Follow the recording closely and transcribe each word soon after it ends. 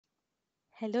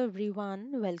Hello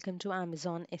everyone, welcome to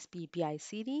Amazon SPAPI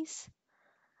series.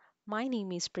 My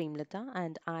name is Premlata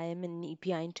and I am an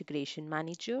API integration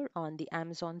manager on the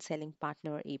Amazon Selling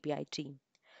Partner API team.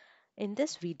 In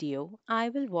this video, I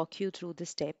will walk you through the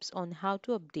steps on how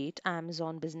to update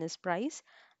Amazon business price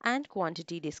and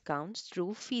quantity discounts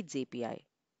through Feeds API.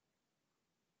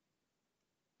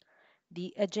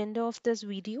 The agenda of this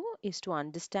video is to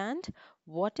understand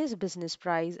what is business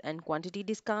price and quantity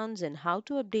discounts and how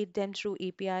to update them through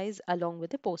APIs along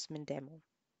with a Postman demo.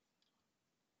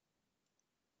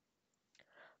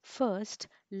 First,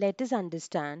 let us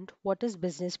understand what is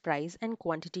business price and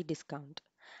quantity discount.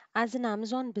 As an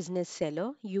Amazon business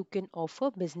seller, you can offer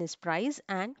business price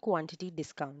and quantity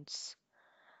discounts.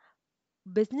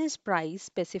 Business price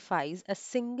specifies a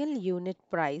single unit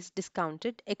price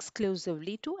discounted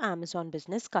exclusively to Amazon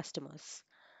business customers.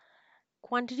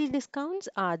 Quantity discounts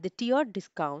are the tiered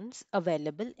discounts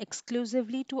available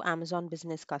exclusively to Amazon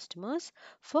business customers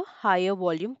for higher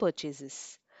volume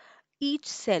purchases. Each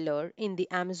seller in the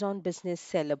Amazon Business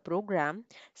Seller Program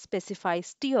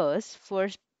specifies tiers for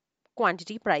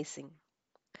quantity pricing.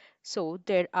 So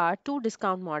there are two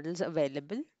discount models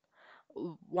available.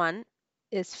 One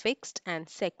is fixed and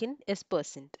second is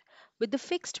percent. With the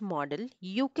fixed model,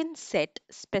 you can set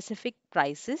specific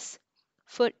prices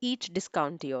for each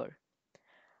discount tier.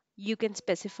 You can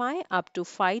specify up to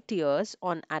 5 tiers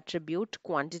on attribute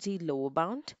quantity lower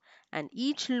bound, and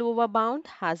each lower bound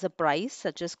has a price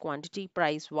such as quantity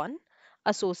price 1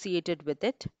 associated with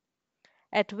it,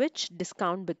 at which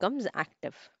discount becomes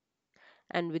active.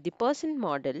 And with the percent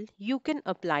model, you can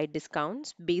apply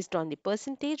discounts based on the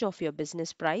percentage of your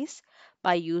business price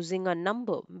by using a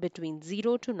number between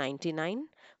 0 to 99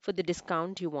 for the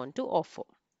discount you want to offer.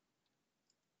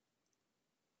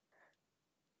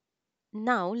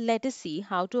 Now, let us see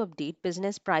how to update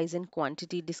business price and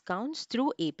quantity discounts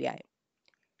through API.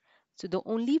 So, the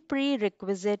only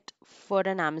prerequisite for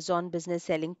an Amazon business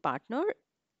selling partner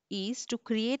is to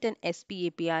create an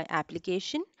SPAPI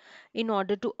application in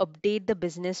order to update the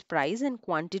business price and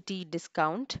quantity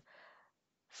discount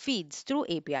feeds through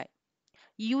API.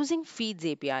 Using Feeds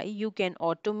API, you can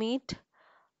automate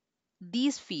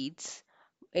these feeds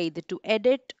either to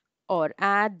edit or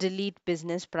add, delete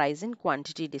business price and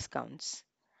quantity discounts.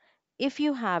 If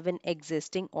you have an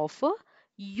existing offer,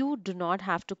 you do not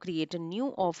have to create a new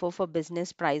offer for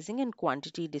business pricing and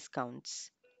quantity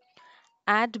discounts.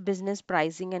 Add business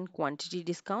pricing and quantity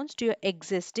discounts to your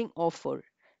existing offer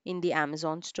in the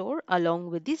Amazon store along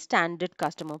with the standard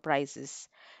customer prices,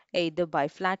 either by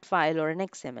flat file or an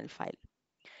XML file.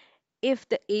 If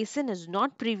the ASIN is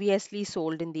not previously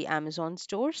sold in the Amazon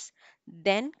stores,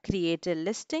 then create a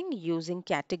listing using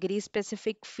category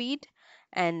specific feed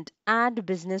and add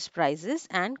business prices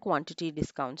and quantity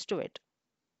discounts to it.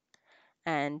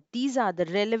 And these are the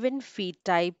relevant feed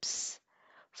types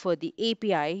for the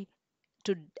API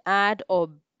to add or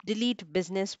delete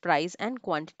business price and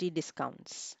quantity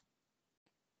discounts.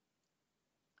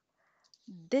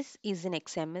 This is an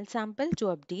XML sample to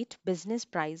update business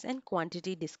price and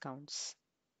quantity discounts.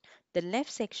 The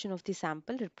left section of the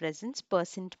sample represents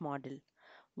percent model.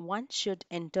 One should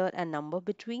enter a number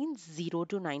between 0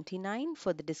 to 99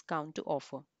 for the discount to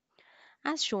offer.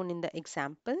 As shown in the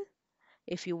example,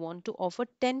 if you want to offer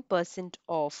 10%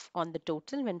 off on the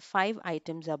total when 5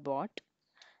 items are bought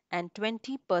and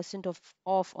 20%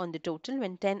 off on the total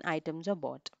when 10 items are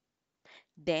bought,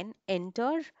 then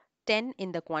enter 10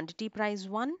 in the quantity price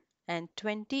 1 and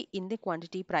 20 in the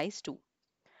quantity price 2,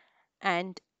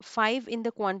 and 5 in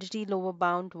the quantity lower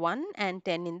bound 1 and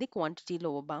 10 in the quantity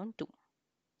lower bound 2.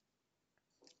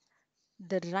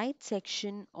 The right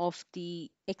section of the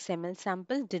XML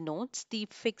sample denotes the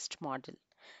fixed model.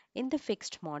 In the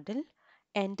fixed model,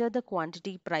 enter the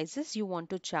quantity prices you want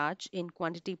to charge in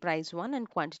quantity price 1 and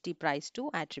quantity price 2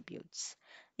 attributes.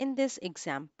 In this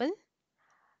example,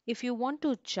 if you want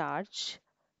to charge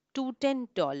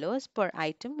 $210 per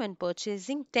item when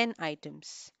purchasing 10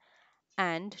 items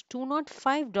and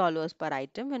 $205 per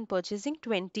item when purchasing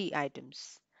 20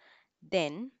 items,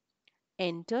 then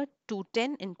enter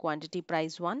 210 in quantity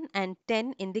price 1 and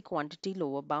 10 in the quantity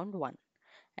lower bound 1,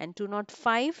 and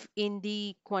 205 in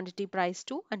the quantity price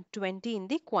 2 and 20 in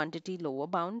the quantity lower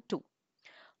bound 2.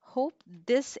 Hope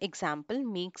this example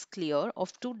makes clear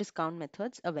of two discount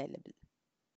methods available.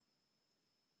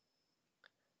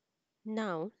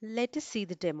 Now let us see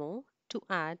the demo to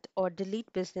add or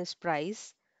delete business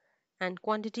price and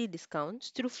quantity discounts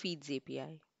through Feeds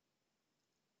API.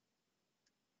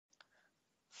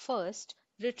 First,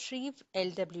 retrieve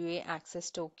LWA access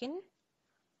token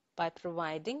by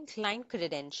providing client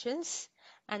credentials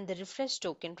and the refresh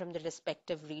token from the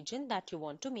respective region that you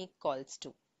want to make calls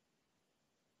to.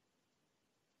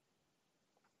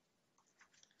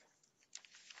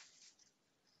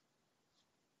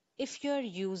 If you're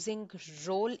using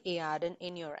Role ARN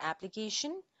in your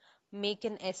application, make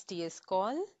an STS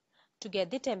call to get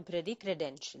the temporary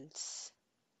credentials.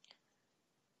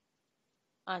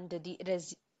 Under the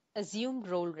assumed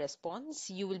role response,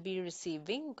 you will be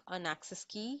receiving an access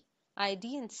key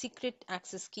ID and secret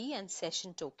access key and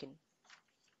session token.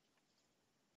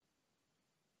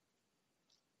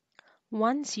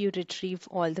 Once you retrieve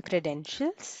all the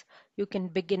credentials, you can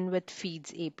begin with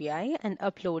Feeds API and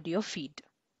upload your feed.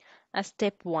 As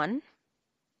step 1,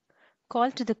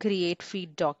 call to the create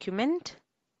feed document,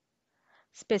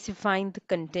 specifying the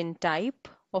content type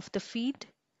of the feed.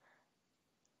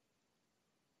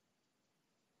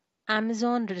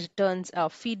 Amazon returns a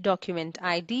feed document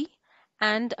ID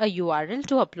and a URL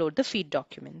to upload the feed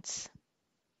documents.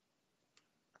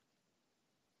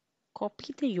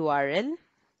 Copy the URL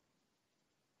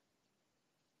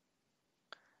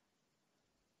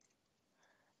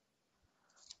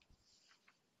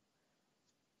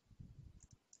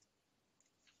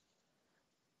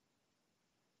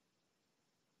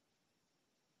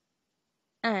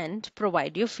and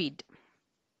provide your feed.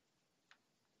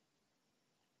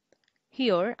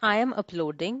 Here I am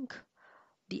uploading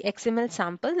the XML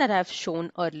sample that I've shown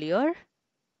earlier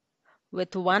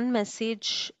with one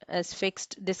message as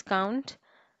fixed discount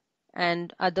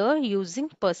and other using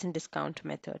percent discount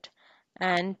method.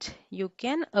 And you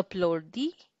can upload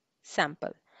the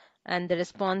sample. And the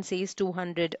response says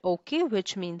 200 OK,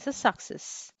 which means a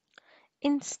success.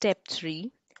 In step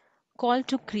 3, call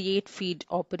to create feed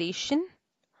operation.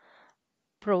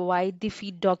 Provide the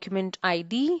feed document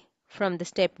ID from the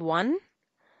step 1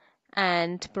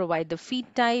 and provide the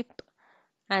feed type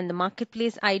and the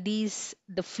marketplace IDs.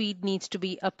 The feed needs to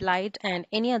be applied and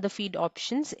any other feed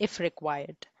options if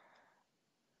required.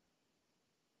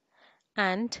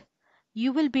 And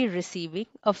you will be receiving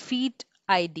a feed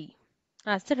ID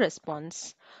as the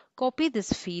response. Copy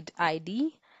this feed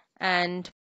ID and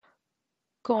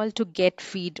call to get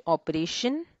feed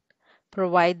operation.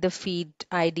 Provide the feed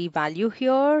ID value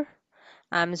here.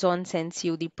 Amazon sends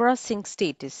you the processing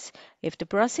status. If the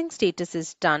processing status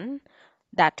is done,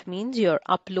 that means your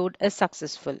upload is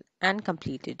successful and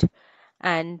completed.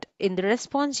 And in the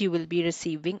response, you will be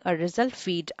receiving a result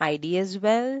feed ID as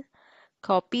well.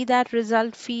 Copy that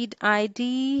result feed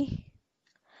ID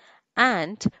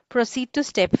and proceed to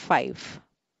step 5,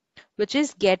 which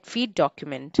is get feed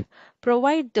document.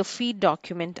 Provide the feed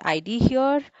document ID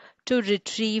here to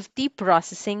retrieve the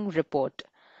processing report,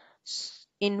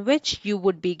 in which you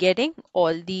would be getting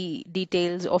all the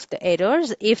details of the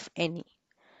errors, if any.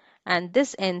 And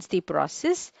this ends the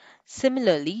process.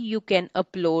 Similarly, you can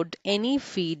upload any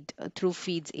feed through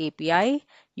Feeds API.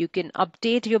 You can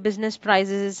update your business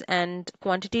prices and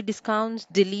quantity discounts,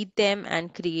 delete them,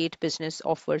 and create business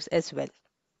offers as well.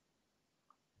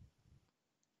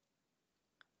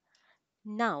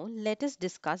 Now, let us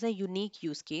discuss a unique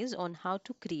use case on how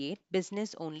to create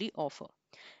business only offer.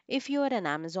 If you are an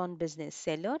Amazon business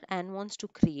seller and wants to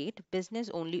create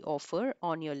business only offer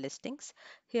on your listings,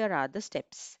 here are the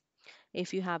steps.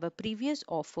 If you have a previous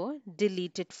offer,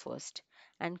 delete it first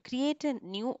and create a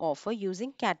new offer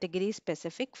using category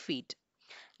specific feed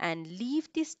and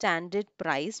leave the standard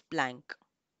price blank.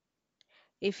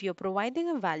 If you're providing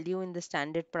a value in the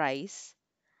standard price,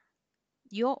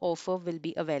 your offer will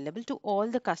be available to all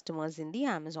the customers in the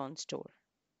Amazon store.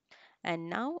 And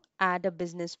now add a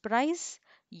business price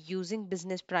using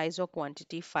business price or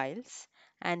quantity files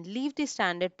and leave the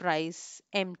standard price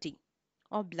empty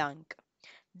or blank.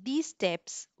 These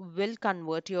steps will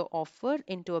convert your offer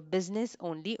into a business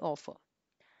only offer.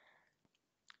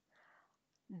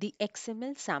 The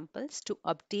XML samples to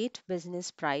update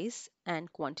business price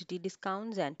and quantity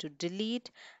discounts and to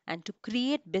delete and to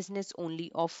create business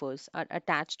only offers are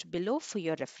attached below for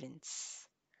your reference.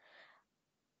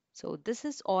 So this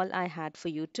is all I had for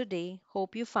you today.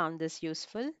 Hope you found this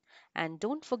useful and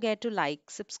don't forget to like,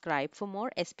 subscribe for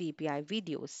more SPAPI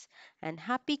videos and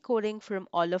happy coding from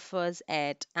all of us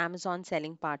at Amazon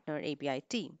Selling Partner API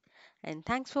team. And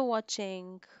thanks for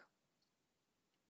watching.